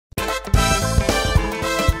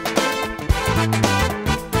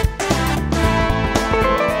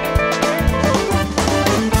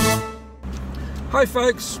Hi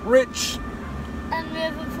folks, Rich and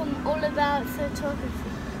River from All About Photography.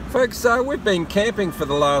 Folks, we've been camping for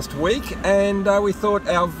the last week and we thought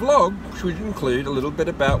our vlog should include a little bit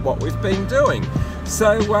about what we've been doing.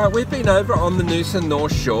 So we've been over on the Noosa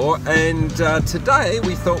North shore, and today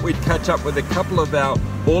we thought we'd catch up with a couple of our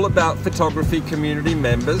All About Photography community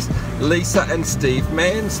members, Lisa and Steve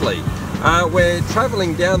Mansley. We're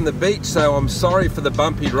travelling down the beach, so I'm sorry for the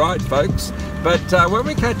bumpy ride, folks. But when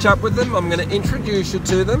we catch up with them, I'm going to introduce you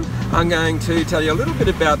to them. I'm going to tell you a little bit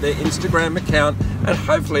about their Instagram account, and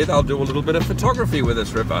hopefully they'll do a little bit of photography with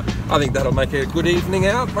us, River. I think that'll make a good evening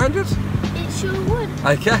out, won't it? It sure would.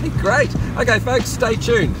 Okay, great. Okay, folks, stay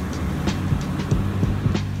tuned.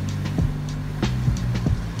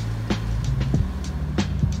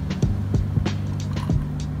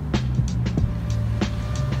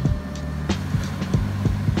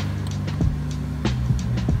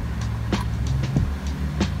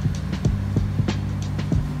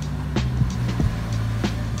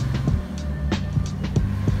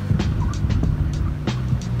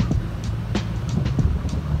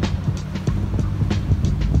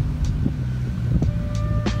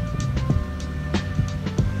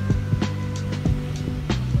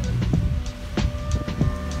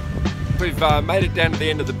 We've made it down to the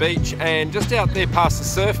end of the beach, and just out there past the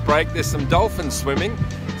surf break there's some dolphins swimming.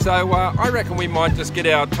 So I reckon we might just get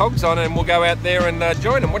our togs on and we'll go out there and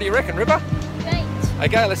join them. What do you reckon, River? Great.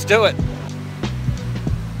 Okay, let's do it.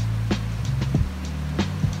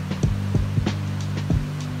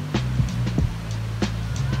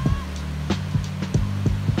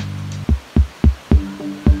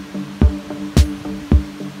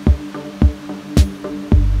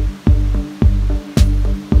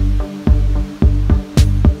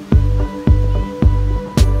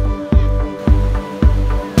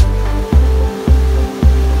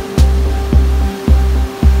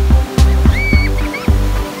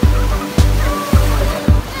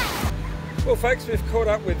 Well folks, we've caught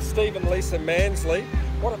up with Steve and Lisa Mansley.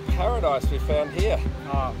 What a paradise we found here.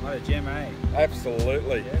 Oh, what a gem, eh?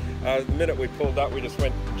 Absolutely. Yeah. The minute we pulled up, we just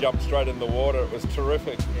jumped straight in the water. It was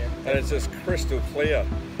terrific. Yeah, and it's just crystal clear.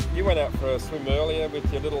 You went out for a swim earlier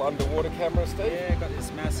with your little underwater camera, Steve? Yeah, got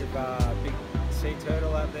this massive big sea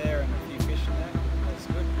turtle out there and a few fish in there. That's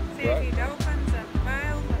good. See a few dolphins and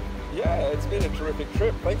whales. Yeah, it's been a terrific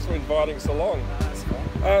trip. Thanks for inviting us along. That's fun.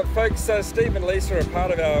 Folks, Steve and Lisa are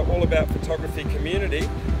part of our All About Photography community.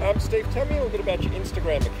 Steve, tell me a little bit about your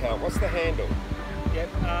Instagram account. What's the handle? Yep,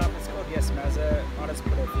 it's called Yes Mazza. I just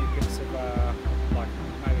put a few pics of like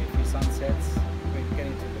maybe a few sunsets. We're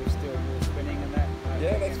getting to the still wall spinning and that.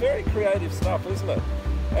 Yeah, that's very creative stuff, isn't it?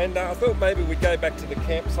 And I thought maybe we'd go back to the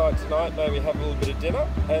campsite tonight, maybe have a little bit of dinner,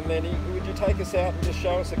 and then would you take us out and just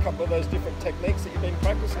show us a couple of those different techniques that you've been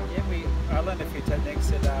practicing? Yeah, I learned a few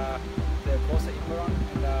techniques at the course that you put on,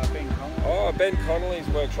 and Ben Connolly. Oh, Ben Connolly's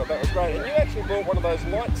workshop, that was great. And you actually bought one of those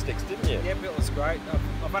light sticks, didn't you? Yeah, it was great.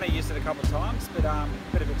 I've only used it a couple of times, but a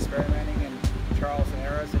bit of experimenting and trials and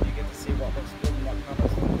errors, and you get to see what looks good and what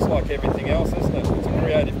colours. It's like everything else, isn't it? It's a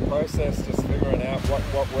creative process, just figuring out what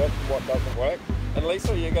works and what doesn't work. And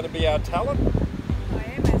Lisa, you're going to be our talent? I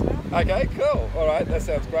am as well. Okay, cool. All right, that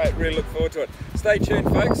sounds great. Really look forward to it. Stay tuned,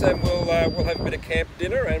 folks, and we'll have a bit of camp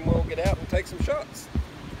dinner and we'll get out and take some shots.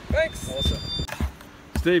 Thanks. Awesome.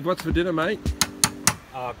 Steve, what's for dinner, mate?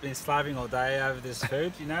 I've been slaving all day over this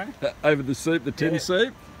food, you know. Over the soup, the tin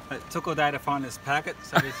soup? It took all day to find this packet,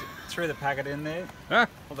 so we threw the packet in there,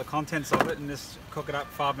 all the contents of it, and just cook it up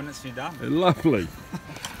 5 minutes and you're done. Lovely.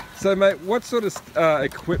 So, mate, what sort of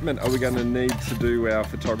equipment are we going to need to do our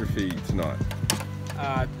photography tonight?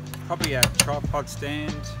 Probably a tripod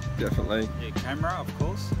stand. Definitely. Your camera, of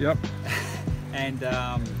course. Yep. And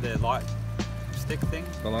the light stick thing.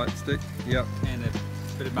 The light stick, yep. And a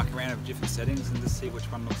bit of muck around of different settings and just see which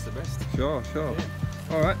one looks the best. Sure. Yeah.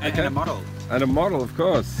 All right, and, okay. And a model. And a model, of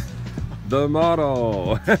course. The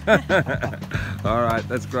model. All right,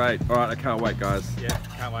 that's great. All right, I can't wait, guys. Yeah,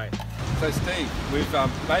 can't wait. So Steve, we've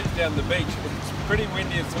made it down the beach. It's pretty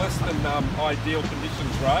windy, it's less than ideal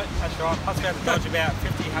conditions, right? That's right. Plus we have to dodge about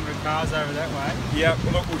 50, 100 cars over that way. Yeah,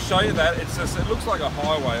 well, look, we'll show you that. It looks like a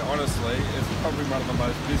highway, honestly. It's probably one of the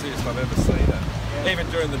most busiest I've ever seen it. Yeah. Even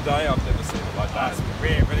during the day, I've never seen it like that. It's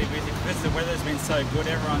really, really busy. Because the weather's been so good,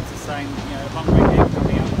 everyone's just saying, you know, long weekend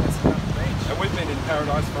coming up, let's go to the beach. And we've been in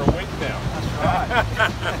paradise for a week now. That's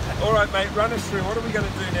right. All right, mate, run us through. What are we going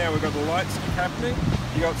to do now? We've got the light stick happening.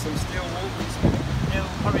 You got some steel wool. Yeah,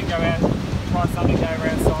 we'll probably go out, try something, go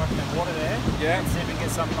outside in the water there. Yeah. And see if we can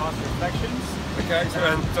get some nice reflections. Okay,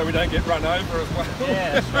 so we don't get run over as well.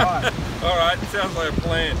 Yeah, that's right. All right, sounds like a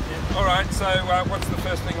plan. Yeah. All right, so what's the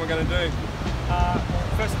first thing we're going to do? Well,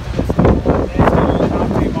 first we'll do the steel wool there.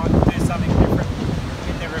 something different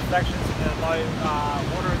in the reflections in the low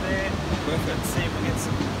water there. Perfect. And see if we get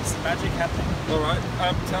some magic happening. All right.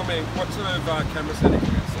 Tell me, what sort of camera settings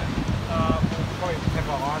are you going to set? We'll probably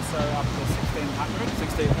have our ISO up to 1600.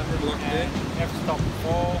 1600 locked in. F-stop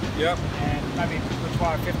 4. Yep. And maybe we'll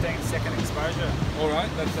try a 15-second exposure. All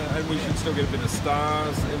right. That's and we should still get a bit of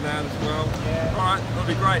stars in that as well. Yeah. All right.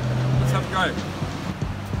 That'll be great. Let's have a go.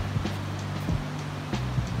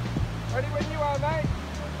 Ready when you are, mate.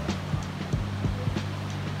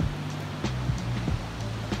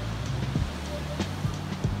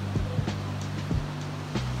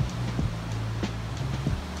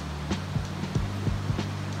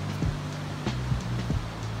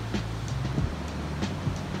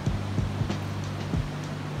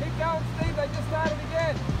 Keep going, Steve. They just started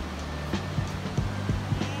again.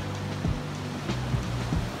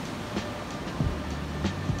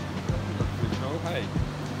 Hey,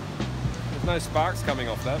 there's no sparks coming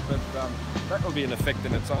off that, but that will be an effect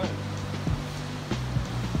in its own.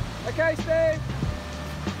 Okay, Steve.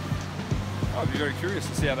 I'd be very curious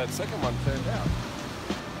to see how that second one turned out.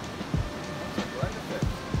 That's a great effect.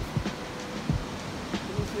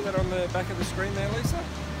 Can you see that on the back of the screen there, Lisa?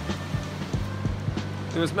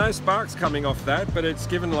 There was no sparks coming off that, but it's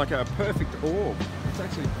given like a perfect orb. It's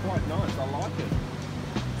actually quite nice. I like it.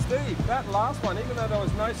 Steve, that last one, even though there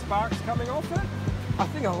was no sparks coming off it, I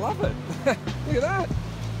think I love it. Look at that.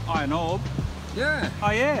 Iron orb. Yeah,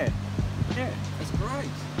 Oh yeah. Yeah. that's great.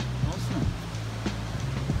 Awesome.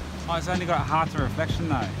 Oh, it's only got half the reflection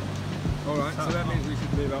though. All right, so that means we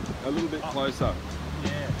should move up a little bit closer.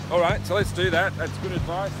 Yeah. All right, so let's do that. That's good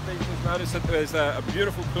advice. Steve just noticed that there's a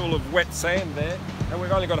beautiful pool of wet sand there, and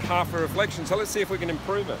we've only got half a reflection, so let's see if we can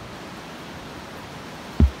improve it.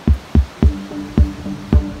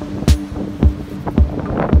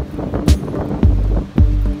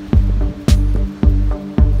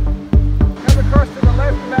 Come across to the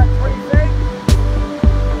left about 20 feet.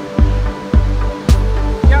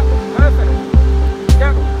 Yep, perfect.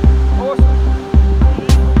 Yep, awesome.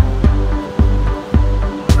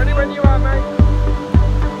 Ready when you are, mate.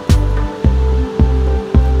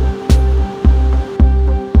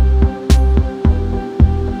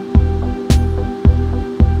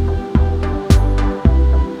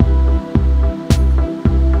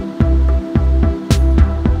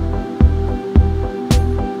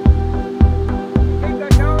 Keep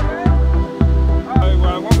that going, man. So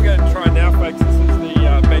what we're going to try now, folks, this is the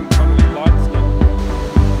Ben Connolly light stick.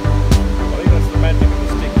 I think that's the magic of the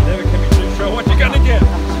stick. You never can be too sure what you're going to get.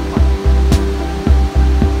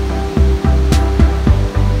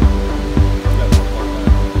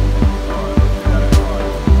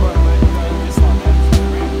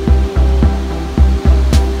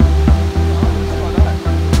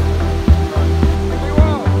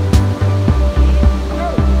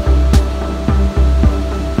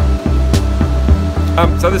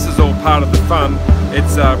 So this is all part of the fun.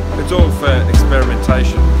 It's all for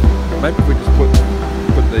experimentation. Maybe if we just put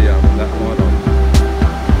the that light on.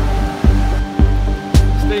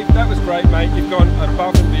 Steve, that was great, mate. You've gone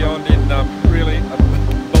above and beyond in really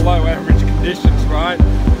below average conditions, right?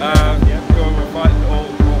 We're fighting all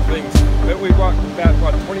things. But we've got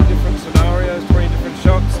about 20 different scenarios, 20 different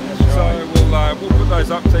shots. So we'll put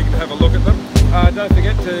those up so you can have a look at them. Don't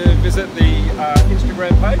forget to visit the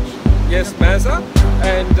Instagram page. Yes, Mazza,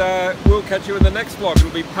 and we'll catch you in the next vlog. It'll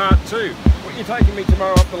be part 2. Well, you're taking me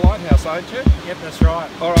tomorrow up the lighthouse, aren't you? Yep, that's right.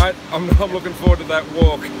 All right, I'm looking forward to that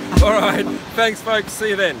walk. All right, thanks, folks. See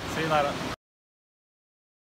you then. See you later.